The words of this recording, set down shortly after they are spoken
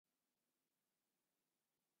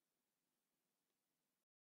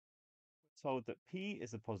told that p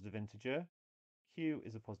is a positive integer, q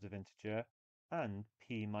is a positive integer, and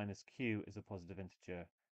p minus q is a positive integer.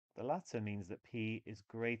 The latter means that p is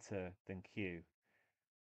greater than q.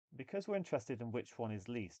 Because we're interested in which one is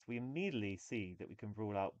least, we immediately see that we can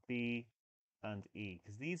rule out b and e,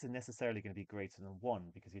 because these are necessarily going to be greater than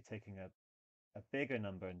 1, because you're taking a bigger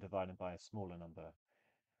number and dividing by a smaller number.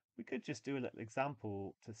 We could just do a little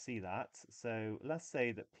example to see that. So let's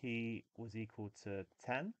say that p was equal to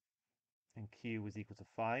 10 and q was equal to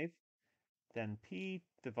 5. Then p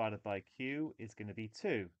divided by q is going to be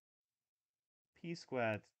 2. P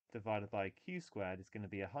squared divided by q squared is going to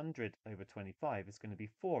be 100 over 25. It's going to be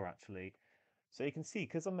 4 actually. So you can see,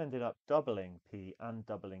 because I'm ended up doubling p and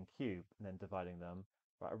doubling q and then dividing them,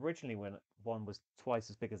 right, originally when one was twice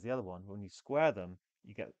as big as the other one, when you square them,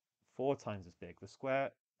 you get 4 times as big. The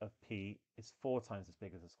square of p is 4 times as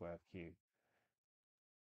big as the square of q.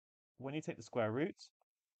 When you take the square root,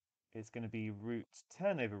 it's going to be root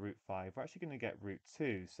 10 over root 5. We're actually going to get root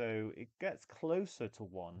 2. So it gets closer to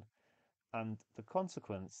 1. And the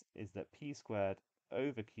consequence is that p squared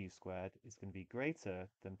over q squared is going to be greater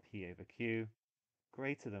than p over q,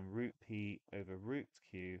 greater than root p over root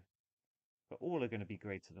q, but all are going to be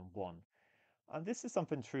greater than 1. And this is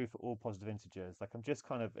something true for all positive integers. Like I'm just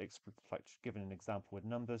kind of like giving an example with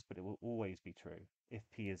numbers, but it will always be true if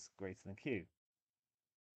p is greater than q.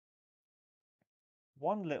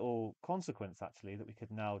 One little consequence actually that we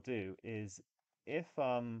could now do is if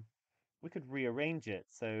we could rearrange it.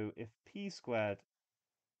 So if p squared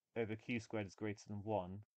over q squared is greater than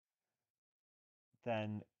 1,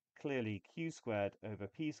 then clearly q squared over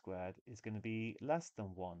p squared is going to be less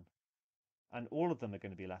than 1. And all of them are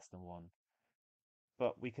going to be less than 1.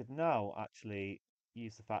 But we could now actually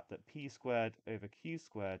use the fact that p squared over q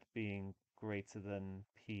squared being greater than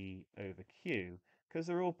p over q, because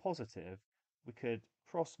they're all positive, we could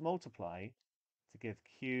cross multiply to give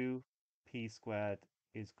q p squared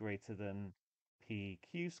is greater than p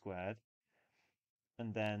q squared,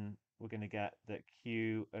 and then we're going to get that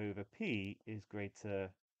q over p is greater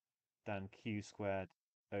than q squared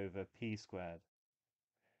over p squared.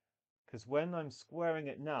 Because when I'm squaring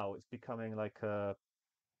it now, it's becoming like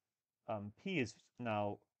p is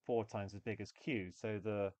now 4 times as big as q, so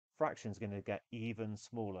the fraction is going to get even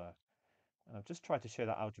smaller. And I've just tried to show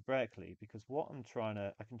that algebraically because what I'm trying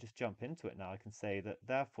to, I can just jump into it now. I can say that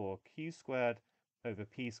therefore q squared over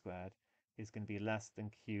p squared is going to be less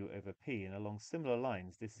than q over p. And along similar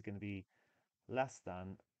lines, this is going to be less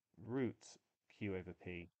than root q over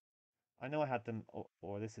p. I know I had them,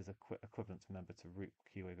 or this is equivalent, remember, to root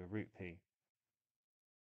q over root p.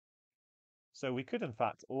 So we could in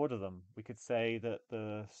fact order them. We could say that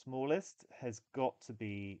the smallest has got to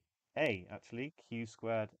be a, actually, q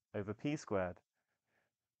squared over p squared.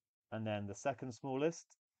 And then the second smallest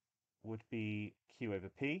would be q over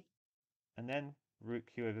p, and then root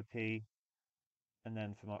q over p. And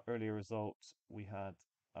then from our earlier result, we had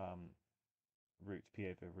root p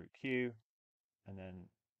over root q, and then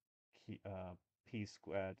p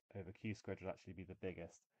squared over q squared would actually be the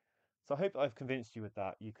biggest. So I hope I've convinced you with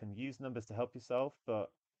that. You can use numbers to help yourself,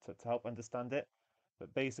 but to help understand it.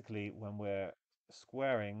 But basically, when we're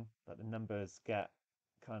squaring, that the numbers get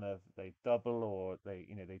kind of they double or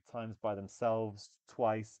they times by themselves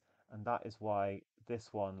twice, and that is why this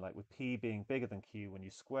one, like with p being bigger than q, when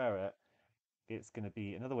you square it, it's going to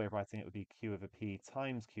be another way of writing it would be q over p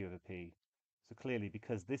times q over p. So clearly,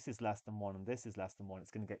 because this is less than 1 and this is less than 1,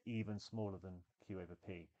 it's going to get even smaller than q over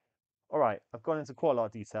p. All right, I've gone into quite a lot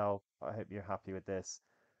of detail. I hope you're happy with this.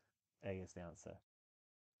 A is the answer.